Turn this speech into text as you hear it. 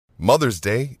Mother's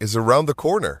Day is around the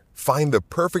corner. Find the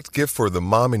perfect gift for the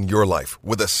mom in your life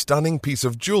with a stunning piece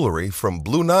of jewelry from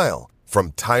Blue Nile.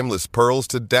 From timeless pearls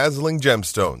to dazzling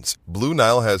gemstones, Blue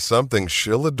Nile has something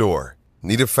she'll adore.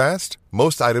 Need it fast?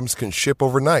 Most items can ship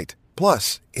overnight.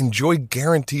 Plus, enjoy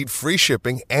guaranteed free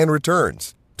shipping and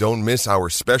returns. Don't miss our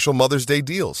special Mother's Day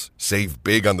deals. Save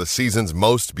big on the season's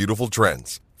most beautiful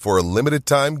trends. For a limited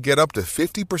time, get up to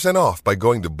 50% off by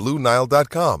going to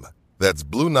BlueNile.com. That's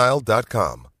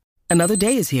BlueNile.com. Another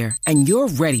day is here, and you're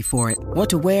ready for it. What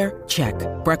to wear? Check.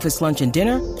 Breakfast, lunch, and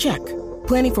dinner? Check.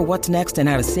 Planning for what's next and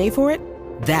how to save for it?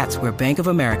 That's where Bank of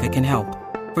America can help.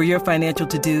 For your financial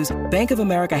to-dos, Bank of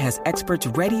America has experts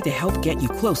ready to help get you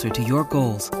closer to your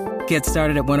goals. Get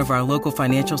started at one of our local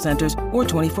financial centers or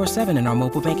 24/7 in our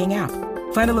mobile banking app.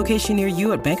 Find a location near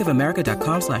you at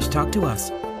bankofamerica.com/talktous.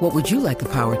 What would you like the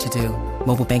power to do?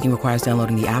 Mobile banking requires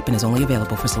downloading the app and is only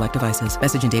available for select devices.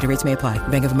 Message and data rates may apply.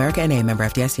 Bank of America N.A., member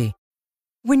FDIC.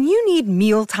 When you need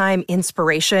mealtime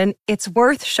inspiration, it's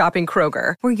worth shopping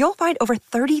Kroger, where you'll find over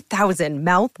 30,000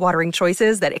 mouth-watering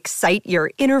choices that excite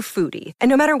your inner foodie. And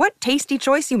no matter what tasty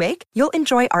choice you make, you'll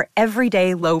enjoy our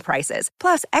everyday low prices,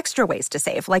 plus extra ways to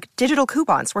save, like digital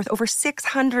coupons worth over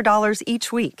 $600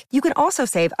 each week. You can also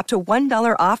save up to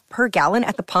 $1 off per gallon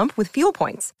at the pump with fuel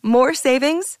points. More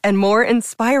savings and more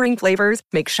inspiring flavors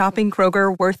make shopping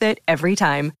Kroger worth it every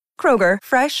time. Kroger,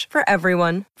 fresh for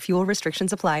everyone. Fuel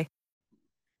restrictions apply.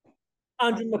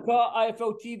 Andrew McCart,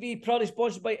 IFL TV, proudly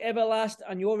sponsored by Everlast,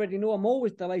 and you already know I'm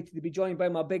always delighted to be joined by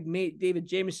my big mate, David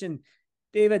Jamieson.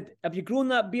 David, have you grown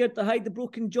that beard to hide the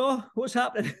broken jaw? What's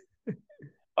happening?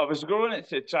 I was growing it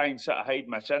to try and sort of hide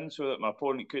my chin so that my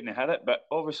opponent couldn't hit it, but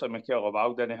obviously Mikael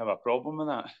Lawal didn't have a problem with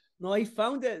that. No, he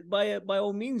found it by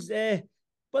all means.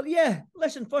 But yeah,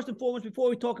 listen, first and foremost, before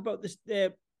we talk about this,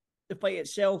 the fight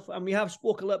itself, and we have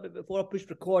spoke a little bit before I pushed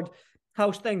record,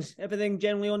 how's things? Everything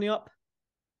generally on the up?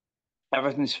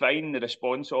 Everything's fine. The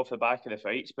response off the back of the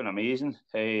fight's been amazing.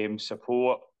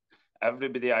 Support,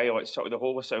 everybody, sort of the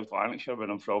whole of South Lanarkshire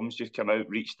where I'm from has just come out,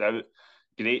 reached out.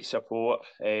 Great support.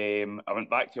 I went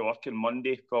back to work on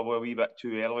Monday, probably a wee bit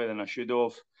too early than I should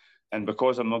have. And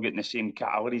because I'm not getting the same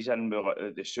calories in with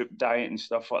like the soup diet and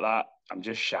stuff like that, I'm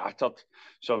just shattered.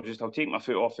 So I'll take my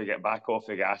foot off to get back off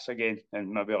the gas again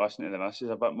and maybe listen to the missus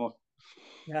a bit more.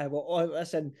 Yeah, well,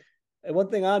 listen,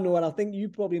 one thing I know, and I think you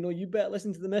probably know, you better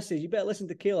listen to the missus. You better listen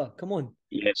to Kayla. Come on.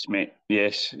 Yes, mate.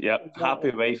 Yes. Yep. Exactly.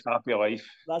 Happy wife, happy life.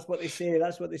 That's what they say.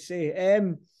 That's what they say.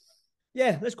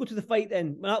 Yeah, let's go to the fight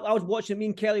then. I was watching it. Me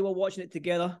and Kelly were watching it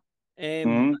together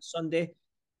Sunday.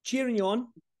 Cheering you on,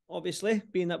 obviously,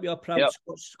 being that we are proud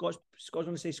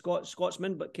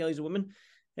Scotsmen, but Kelly's a woman.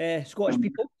 Scottish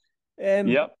people.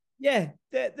 Yeah,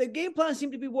 the game plan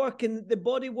seemed to be working. The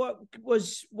body work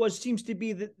seems to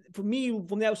be for me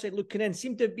from the outside looking in,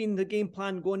 seemed to have been the game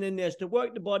plan going in there is to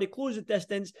work the body, close the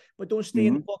distance, but don't stay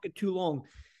in the pocket too long.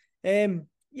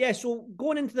 Yeah, so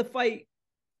going into the fight,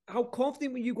 how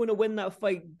confident were you going to win that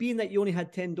fight, being that you only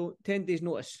had 10 days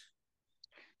notice?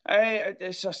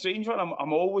 It's a strange one.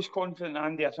 I'm always confident,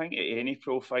 Andy. I think any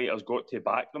pro fighter's got to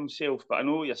back themselves. But I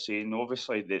know what you're saying.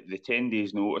 Obviously, the 10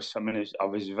 days notice. I mean,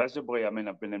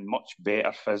 I've been in much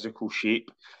better physical shape.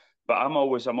 But I'm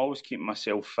always keeping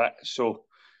myself fit. So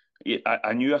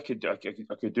I knew I could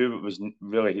do what was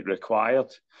really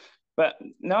required. But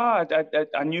no,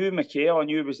 I knew Mikael. I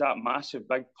knew he was that massive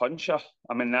big puncher.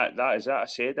 I mean, that is it. I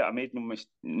said it. I made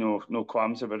no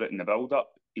qualms about it in the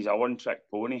build-up. He's a one-trick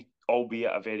pony,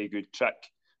 albeit a very good trick,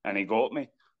 and he got me.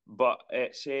 But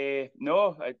it's get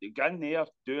in there,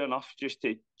 do enough just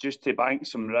to bank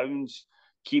some rounds,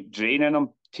 keep draining him,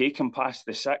 take him past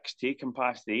the 6, take him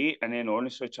past the 8, and then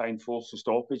honestly try and force the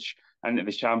stoppage into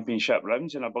the championship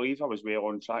rounds. And I believe I was well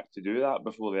on track to do that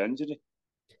before the injury.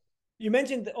 You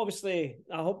mentioned, obviously,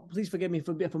 please forgive me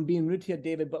if I'm being rude here,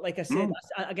 David, but like I said,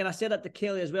 I said that to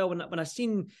Kelly as well, when I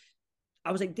seen,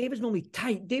 I was like, David's normally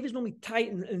tight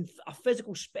and a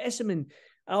physical specimen.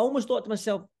 I almost thought to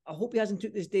myself, I hope he hasn't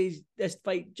took this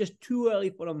fight just too early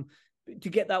for him to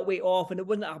get that weight off, and it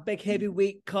wasn't a big heavy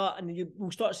weight cut, and we'll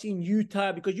start seeing you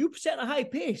tired, because you were setting a high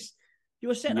pace. You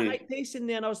were setting a high pace in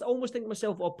there, and I was almost thinking to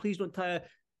myself, oh, please don't tie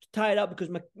it up,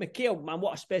 because Mikael, man,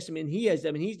 what a specimen he is.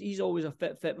 I mean, he's always a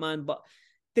fit man. But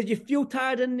did you feel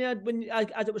tired in there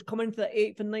as it was coming into the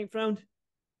 8th and 9th round?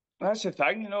 That's the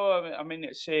thing, I mean,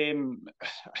 it's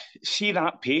see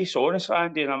that pace, honestly,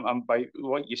 Andy, and I'm by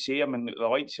what you say. I mean, the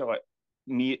likes of like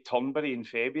me at Turnberry in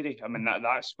February. I mean,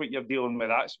 that's what you're dealing with.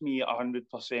 That's me at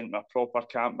 100%, my proper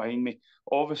camp behind me.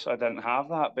 Obviously, I didn't have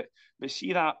that, but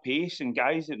see that pace, and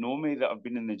guys that know me that have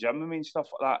been in the gym with me and stuff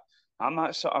like that. I'm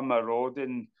that sort of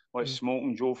marauding, like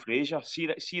smoking Joe Frazier. See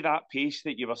that pace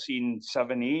that you were seeing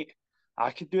 7-8.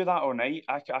 I could do that all night.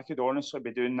 I could honestly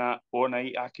be doing that all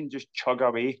night. I can just chug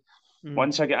away.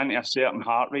 Once I get into a certain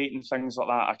heart rate and things like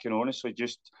that, I can honestly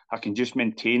just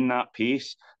maintain that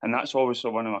pace. And that's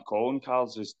obviously one of my calling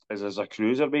cards is as a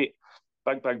cruiserweight.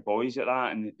 Big boys at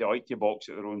that, and they like to box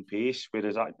at their own pace,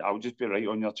 whereas I'll just be right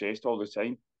on your chest all the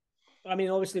time. I mean,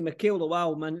 obviously, Mikael,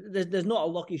 Lawal, man, there's not a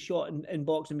lucky shot in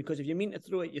boxing, because if you mean to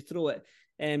throw it, you throw it.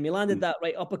 You landed that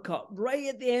right uppercut right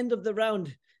at the end of the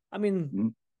round. I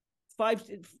mean, I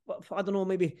don't know,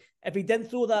 maybe if he didn't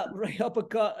throw that right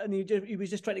uppercut and he was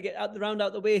just trying to get the round out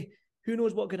of the way, who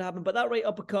knows what could happen. But that right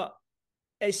uppercut,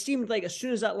 it seemed like as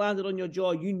soon as that landed on your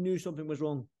jaw, you knew something was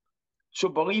wrong. So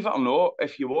believe it or not,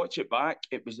 if you watch it back,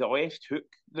 it was the left hook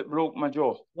that broke my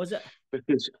jaw. Was it?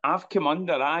 Because I've come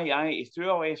under, he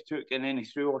threw a left hook and then he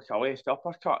threw like a left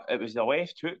uppercut. It was the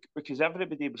left hook, because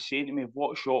everybody was saying to me,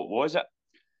 what shot was it?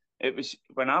 It was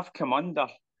when I've come under,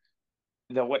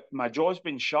 my jaw's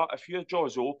been shut. If your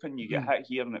jaw's open, you get hit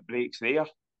here and it breaks there,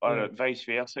 or vice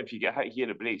versa. If you get hit here,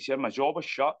 it breaks here. My jaw was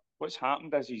shut. What's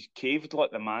happened is he's caved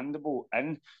like the mandible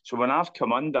in. So when I've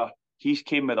come under, he's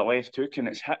came with a left hook and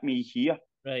it's hit me here.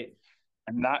 Right.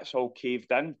 And that's all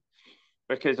caved in.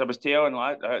 Because I was telling,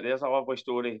 there's a lovely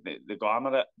story, the glamour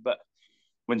of it. But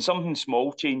when something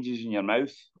small changes in your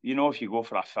mouth, if you go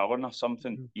for a filling or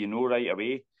something, you know right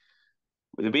away.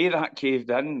 The way that caved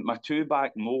in, my two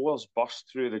back molars burst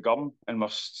through the gum and were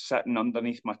sitting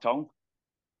underneath my tongue.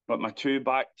 But my two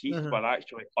back teeth were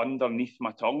actually underneath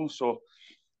my tongue. So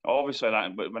obviously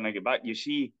but when I get back, you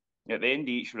see, at the end of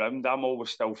each round, I'm always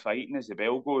still fighting as the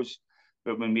bell goes.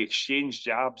 But when we exchanged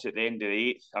jabs at the end of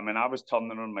the 8th, I mean, I was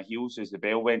turning on my heels as the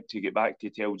bell went to get back to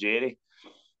tell Jerry.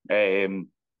 And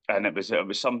it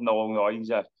was something along the lines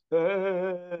of,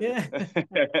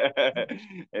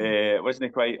 it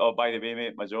wasn't quite, oh, by the way,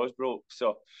 mate, my jaw's broke.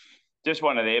 So just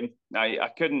one of them. I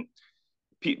couldn't,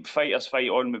 fighters fight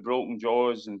on with broken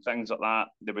jaws and things like that.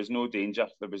 There was no danger.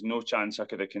 There was no chance I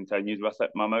could have continued with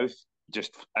it. My mouth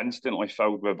just instantly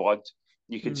filled with blood.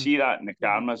 You could see that in the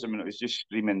cameras. I mean, it was just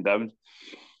streaming down.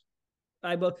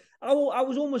 I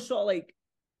was almost sort of like,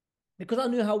 because I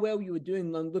knew how well you were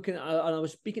doing, I'm looking at, and I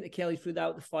was speaking to Kelly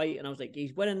throughout the fight, and I was like,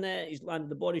 he's winning it, he's landed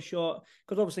the body shot,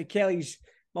 because obviously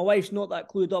my wife's not that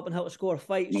clued up on how to score a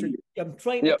fight, so I'm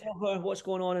trying to tell her what's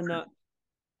going on in that.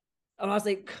 And I was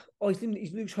like, oh,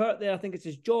 he looks hurt there, I think it's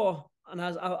his jaw. And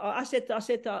I said to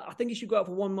her, I think he should go out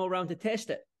for one more round to test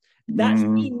it. That's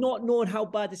me not knowing how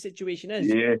bad the situation is.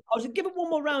 Yeah. I was like, give it one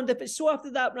more round. If it's so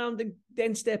after that round,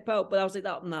 then step out. But I was like,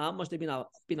 that must have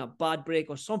been a bad break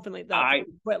or something like that.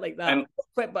 Quit like that.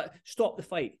 Quit, but stop the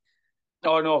fight.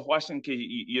 Oh, no, listen, because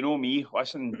you know me,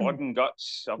 listen, blood and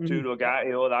guts, Arturo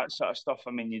Gatti, all that sort of stuff.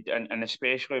 I mean, and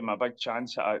especially my big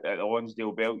chance at the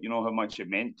Lonsdale belt, you know how much it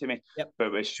meant to me. Yep.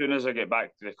 But as soon as I get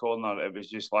back to the corner, it was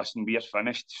just, listen, we're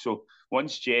finished. So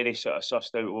once Jerry sort of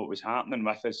sussed out what was happening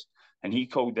with us, and he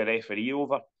called the referee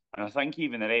over, and I think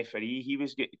even the referee, he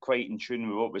was getting quite in tune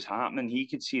with what was happening. He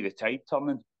could see the tide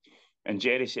turning. And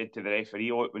Jerry said to the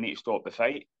referee, look, we need to stop the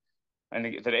fight. And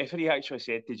the referee actually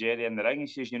said to Jerry in the ring, he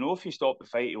says, if you stop the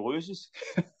fight, he loses.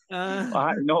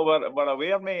 No, we're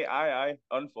aware, mate. Aye,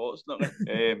 unfortunately.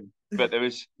 But there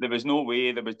was no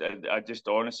way. I just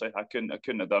honestly, I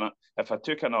couldn't have done it. If I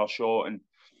took another shot, and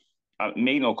I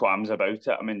made no qualms about it.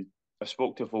 I mean, I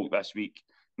spoke to folk this week.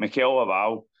 Mikael,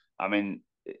 Lawal, I mean,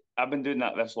 I've been doing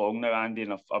that this long now, Andy,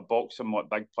 and I've boxed some like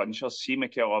big punchers. See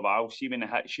Mikael, Lawal, see when it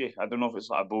hits you. I don't know if it's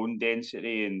like a bone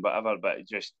density and whatever, but it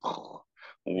just...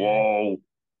 Whoa.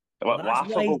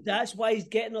 That's why he's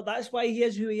getting it. That's why he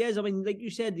is who he is. I mean, like you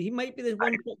said, he might be the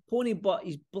one pony, but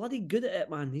he's bloody good at it,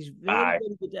 man. He's very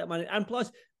good at it, man. And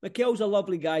plus, Mikael's a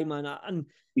lovely guy, man. And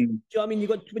do you know what I mean?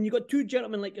 When you got two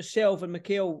gentlemen like yourself and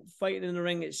Mikael fighting in the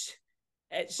ring, it's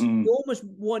you almost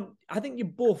want. I think you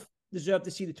both deserve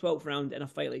to see the 12th round in a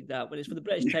fight like that when it's for the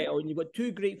British title, and you've got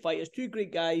two great fighters, two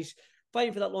great guys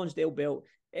fighting for that Lonsdale belt.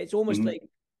 It's almost like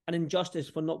an injustice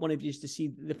for not one of you to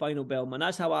see the final bell, man.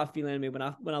 That's how I feel anyway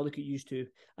when I look at you two.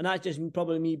 And that's just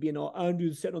probably me being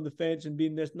Andrew sitting on the fence and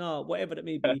being this, whatever it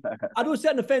may be. I don't sit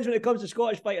on the fence when it comes to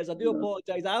Scottish fighters. I do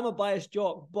apologise. I am a biased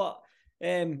jock, but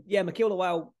Mikael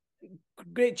Lawal,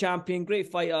 great champion,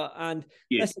 great fighter, and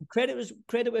listen,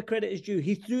 credit where credit is due.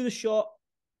 He threw the shot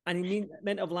and he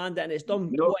meant to have landed, and it's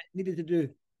done what it needed to do.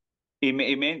 He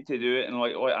meant to do it, and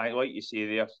like you say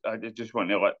there, I just want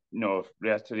to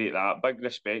reiterate that. Big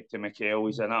respect to Mikael.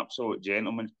 He's an absolute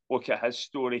gentleman. Look at his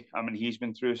story. I mean, he's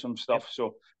been through some stuff.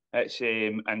 So it's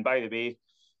and by the way,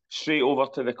 straight over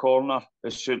to the corner.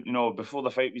 Before the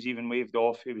fight was even waved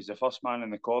off, he was the first man in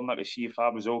the corner to see if I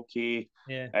was okay.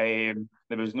 Yeah.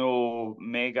 There was no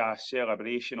mega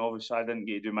celebration. Obviously, I didn't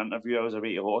get to do my interview. I was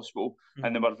away to hospital,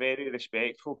 and they were very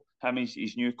respectful. Him,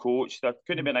 his new coach, there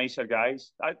couldn't be nicer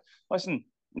guys. Listen,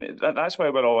 that's why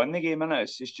we're all in the game,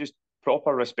 innit? It's just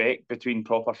proper respect between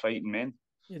proper fighting men.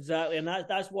 Exactly, and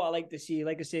that's what I like to see.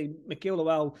 Like I say, Mikael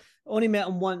Lawal, only met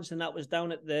him once, and that was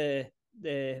down at the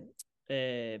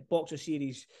Boxer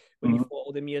Series when he fought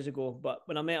all them years ago. But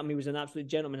when I met him, he was an absolute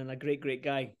gentleman and a great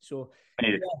guy. So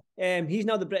he's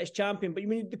now the British champion. But I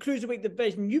mean, the cruiserweight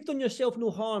division, you've done yourself no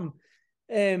harm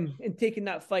in taking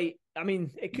that fight. I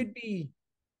mean, it could be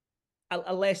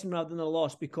a lesson rather than a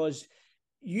loss, because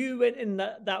you went in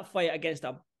that fight against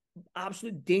a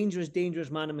absolute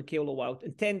dangerous man in Mikael Lawal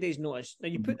in 10 days' notice. Now,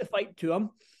 you put the fight to him,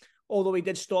 although he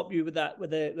did stop you with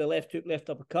the left hook, left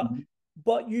uppercut.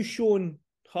 But you've shown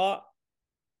heart.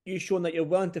 You've shown that you're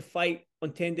willing to fight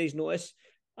on 10 days' notice,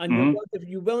 and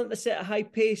you're willing to set a high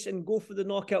pace and go for the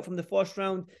knockout from the first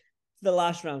round to the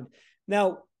last round.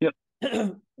 Now,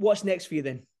 what's next for you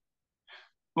then?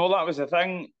 Well, that was the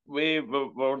thing. We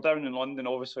were down in London,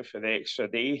 obviously, for the extra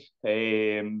day,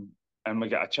 and we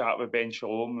got a chat with Ben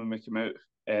Shalom when we came out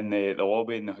in the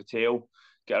lobby in the hotel.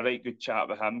 Got a right good chat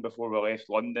with him before we left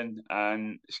London,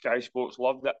 and Sky Sports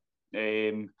loved it.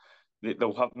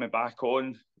 They'll have me back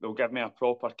on. They'll give me a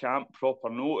proper camp, proper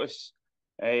notice.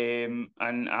 And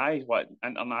what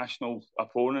international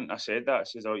opponent? I said that. I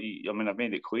says, I've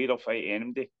made it clear I'll fight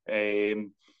anybody.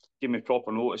 Give me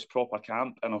proper notice, proper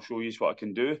camp, and I'll show you what I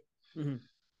can do.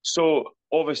 So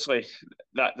obviously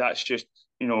that's just,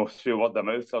 through word of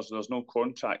mouth. There's no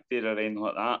contract there or anything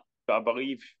like that. But I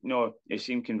believe, it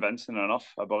seemed convincing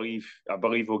enough. I believe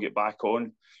we'll get back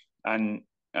on. And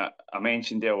I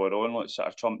mentioned earlier on, like sort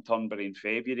of Trump Turnberry in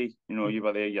February. You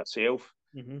were there yourself.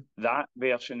 That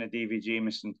version of David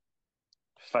Jamieson,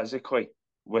 physically,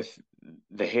 with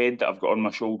the head that I've got on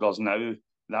my shoulders now,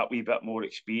 that wee bit more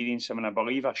experience. I mean, I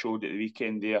believe I showed at the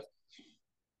weekend there.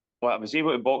 Well, I was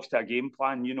able to box to a game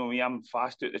plan. Me, I'm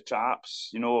fast out the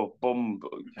traps. Boom,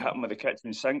 hit him with the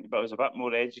kitchen sink. But I was a bit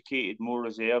more educated, more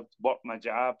reserved. Worked my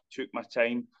jab, took my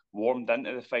time, warmed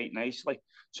into the fight nicely.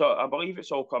 So I believe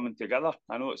it's all coming together.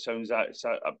 I know it sounds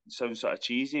sort of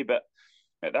cheesy, but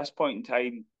at this point in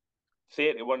time,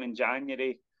 31 in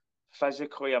January,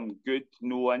 physically I'm good,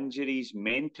 no injuries.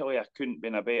 Mentally, I couldn't be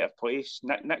in a better place.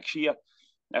 Next year,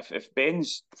 if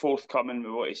Ben's forthcoming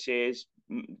with what he says,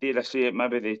 dare I say it,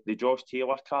 maybe the Josh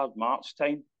Taylor card, March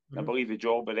time. I believe the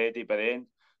job will be ready by then.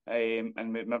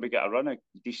 And maybe get a run of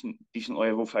decent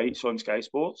level fights on Sky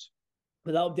Sports.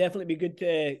 But that'll definitely be good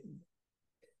to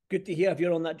hear if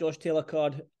you're on that Josh Taylor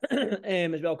card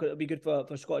as well, because it'll be good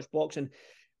for Scottish boxing.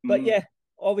 But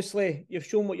obviously you've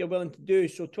shown what you're willing to do.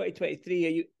 So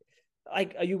 2023,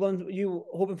 are you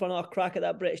hoping for another crack at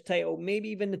that British title? Maybe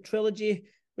even the trilogy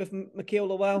with Mikael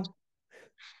Lawal?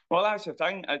 Well, that's the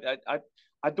thing.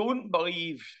 I don't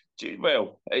believe.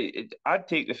 Well, I'd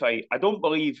take the fight. I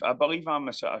believe I'm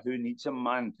a sort of who needs him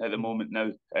man at the moment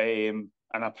now, and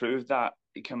I proved that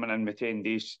coming in with 10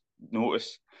 days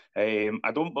notice. I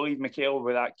don't believe Mikael will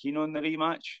be that keen on the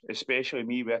rematch, especially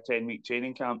me with a 10-week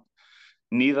training camp.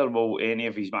 Neither will any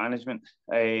of his management.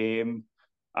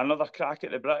 Another crack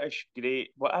at the British,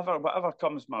 great. Whatever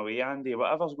comes my way, Andy.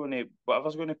 Whatever's going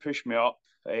to push me up.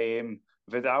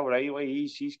 Vidal Riley,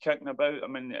 he's kicking about. I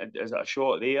mean, is it a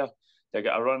shot there? They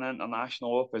get a run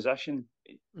international opposition.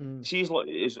 See,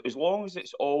 as long as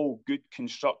it's all good,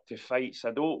 constructive fights.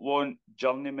 I don't want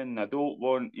journeymen. I don't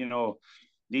want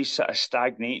these sort of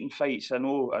stagnating fights. I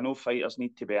know fighters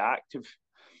need to be active.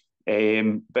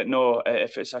 But no,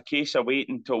 if it's a case of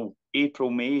waiting until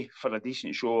April, May for a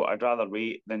decent show, I'd rather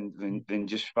wait than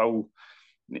just fill,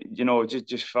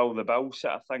 just fill the bill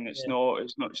sort of thing. It's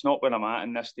not where I'm at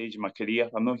in this stage of my career.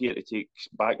 I'm not here to take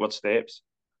backward steps.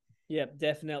 Yeah,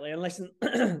 definitely. And listen,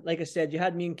 like I said, you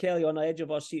had me and Kelly on the edge of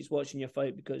our seats watching your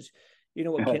fight, because you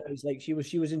know what Kelly's like. She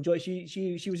was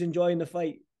enjoying the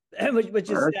fight. which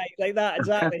is like that,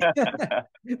 exactly.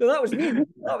 No, that was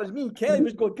me. Kelly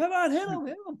was going, come on, hit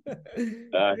him.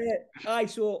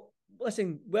 So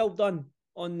listen, well done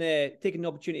on taking the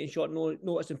opportunity in short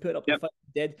notice and putting up the fight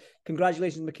you did.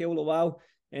 Congratulations, Mikael Lawal.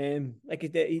 Like he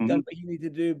did, he done what he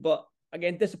needed to do, but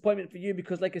again, disappointment for you,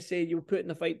 because like I say, you were putting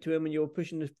the fight to him and you were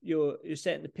pushing you're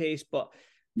setting the pace, but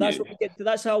that's what we get to.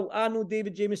 That's how I know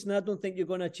David Jamieson. I don't think you're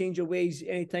going to change your ways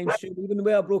anytime soon. Even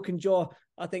with a broken jaw,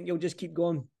 I think you'll just keep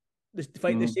going the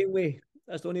fight the same way.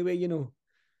 That's the only way you know.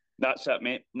 That's it,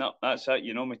 mate. No, that's it.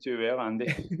 You know me too well,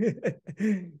 Andy.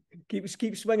 keep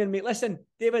swinging, mate. Listen,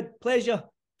 David, pleasure.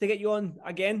 to get you on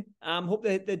again. Hope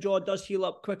the jaw does heal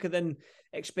up quicker than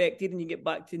expected, and you get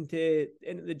back into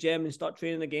the gym and start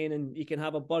training again, and you can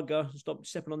have a burger and stop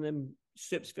sipping on them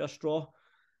soups for a straw.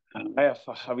 A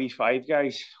wee Five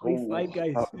Guys. Five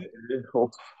Guys.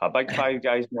 A big Five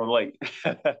Guys, more like.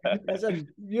 Listen,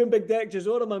 you and Big Deck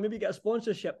Gisora, man, maybe get a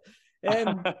sponsorship.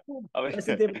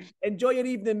 Listen, David, enjoy your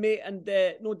evening, mate, and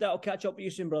no doubt I'll catch up with you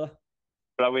soon, brother.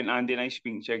 Brilliant, Andy. Nice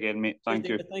speaking to you again, mate. Thank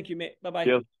you. Thank you, mate. Bye-bye.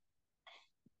 Cheers.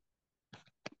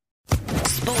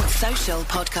 Sports Social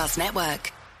Podcast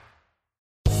Network.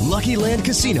 Lucky Land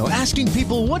Casino, asking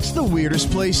people, what's the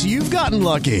weirdest place you've gotten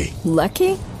lucky?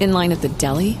 Lucky? In line at the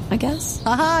deli, I guess?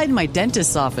 Aha, in my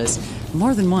dentist's office.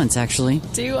 More than once, actually.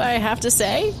 Do I have to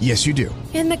say? Yes, you do.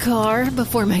 In the car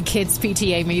before my kids'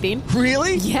 PTA meeting.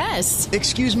 Really? Yes.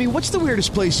 Excuse me, what's the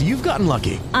weirdest place you've gotten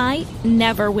lucky? I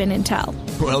never win and tell.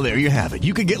 Well, there you have it.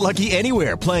 You can get lucky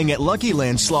anywhere, playing at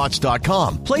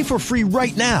LuckyLandSlots.com. Play for free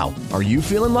right now. Are you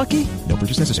feeling lucky? No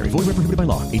purchase necessary. Void where prohibited by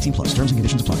law. 18+. Terms and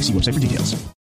conditions apply. See website for details.